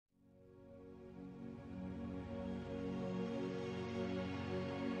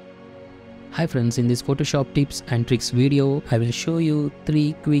Hi friends, in this Photoshop tips and tricks video, I will show you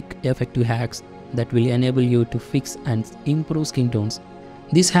 3 quick effective hacks that will enable you to fix and improve skin tones.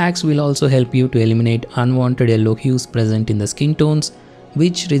 These hacks will also help you to eliminate unwanted yellow hues present in the skin tones,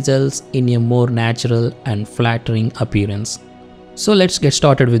 which results in a more natural and flattering appearance. So let's get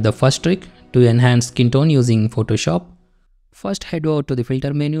started with the first trick to enhance skin tone using Photoshop. First, head over to the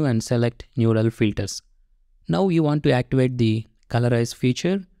filter menu and select Neural Filters. Now you want to activate the Colorize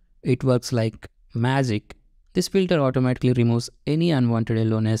feature. It works like magic. This filter automatically removes any unwanted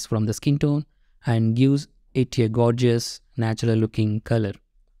yellowness from the skin tone and gives it a gorgeous, natural looking color.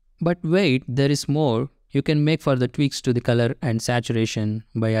 But wait, there is more. You can make further tweaks to the color and saturation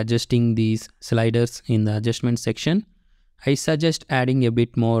by adjusting these sliders in the adjustment section. I suggest adding a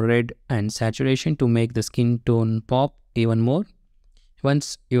bit more red and saturation to make the skin tone pop even more.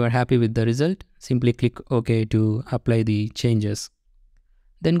 Once you are happy with the result, simply click OK to apply the changes.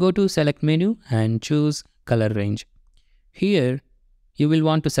 Then go to Select menu and choose Color Range. Here, you will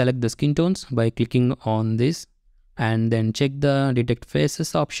want to select the skin tones by clicking on this and then check the Detect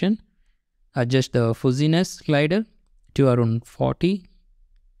Faces option. Adjust the fuzziness slider to around 40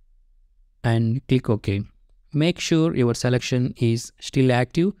 and click OK. Make sure your selection is still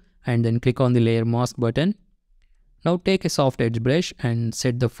active and then click on the Layer Mask button. Now take a soft edge brush and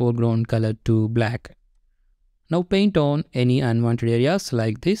set the foreground color to black. Now paint on any unwanted areas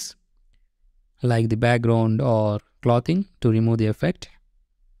like this, like the background or clothing, to remove the effect.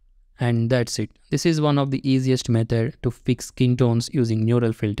 And that's it. This is one of the easiest methods to fix skin tones using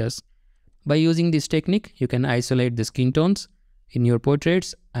neural filters. By using this technique, you can isolate the skin tones in your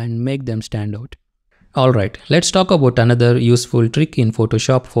portraits and make them stand out. Alright, let's talk about another useful trick in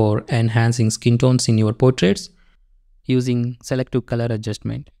Photoshop for enhancing skin tones in your portraits using Selective Color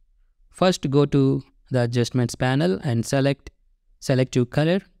adjustment. First, go to the Adjustments panel and select Selective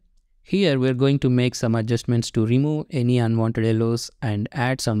Color. Here we're going to make some adjustments to remove any unwanted yellows and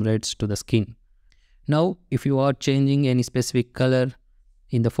add some reds to the skin. Now, if you are changing any specific color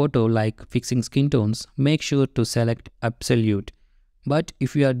in the photo, like fixing skin tones, make sure to select Absolute. But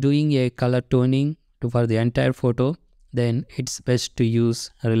if you are doing a color toning for the entire photo, then it's best to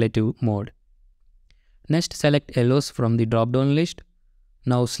use Relative mode. Next, select Yellows from the drop-down list.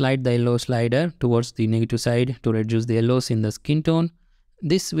 Now slide the yellow slider towards the negative side to reduce the yellows in the skin tone.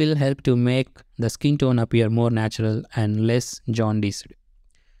 This will help to make the skin tone appear more natural and less jaundiced.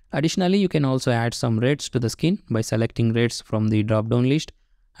 Additionally, you can also add some reds to the skin by selecting reds from the drop-down list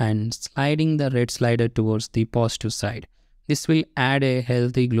and sliding the red slider towards the positive side. This will add a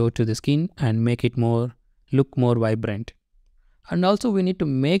healthy glow to the skin and make it look more vibrant. And also we need to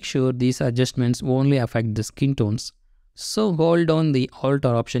make sure these adjustments only affect the skin tones. So hold down the Alt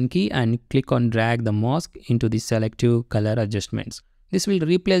or Option key and click on Drag the mask into the Selective Color adjustments. This will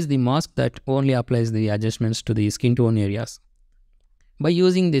replace the mask that only applies the adjustments to the skin tone areas. By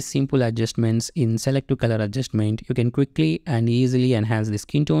using these simple adjustments in Selective Color adjustment, you can quickly and easily enhance the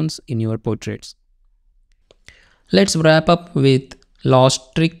skin tones in your portraits. Let's wrap up with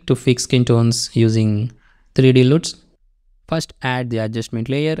last trick to fix skin tones using 3D LUTs. First, add the adjustment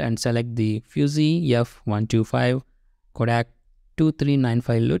layer and select the Fuzzy F125 Kodak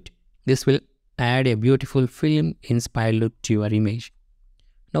 2395 LUT. This will add a beautiful film-inspired look to your image.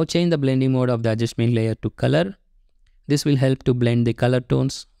 Now change the blending mode of the adjustment layer to color. This will help to blend the color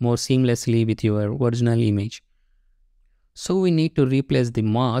tones more seamlessly with your original image. So we need to replace the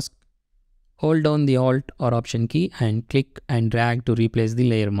mask. Hold down the Alt or Option key and click and drag to replace the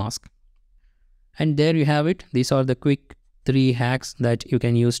layer mask. And there you have it. These are the quick 3 hacks that you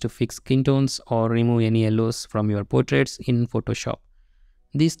can use to fix skin tones or remove any yellows from your portraits in Photoshop.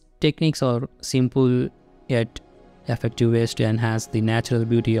 These techniques are simple yet effective ways to enhance the natural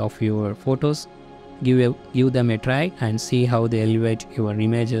beauty of your photos. Give them a try and see how they elevate your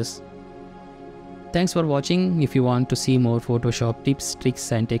images. Thanks for watching. If you want to see more Photoshop tips,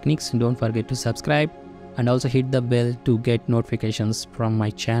 tricks and techniques, don't forget to subscribe and also hit the bell to get notifications from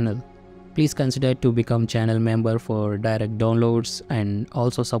my channel. Please consider to become channel member for direct downloads and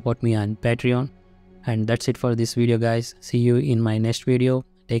also support me on Patreon. And that's it for this video guys. See you in my next video.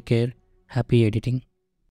 Take care. Happy editing.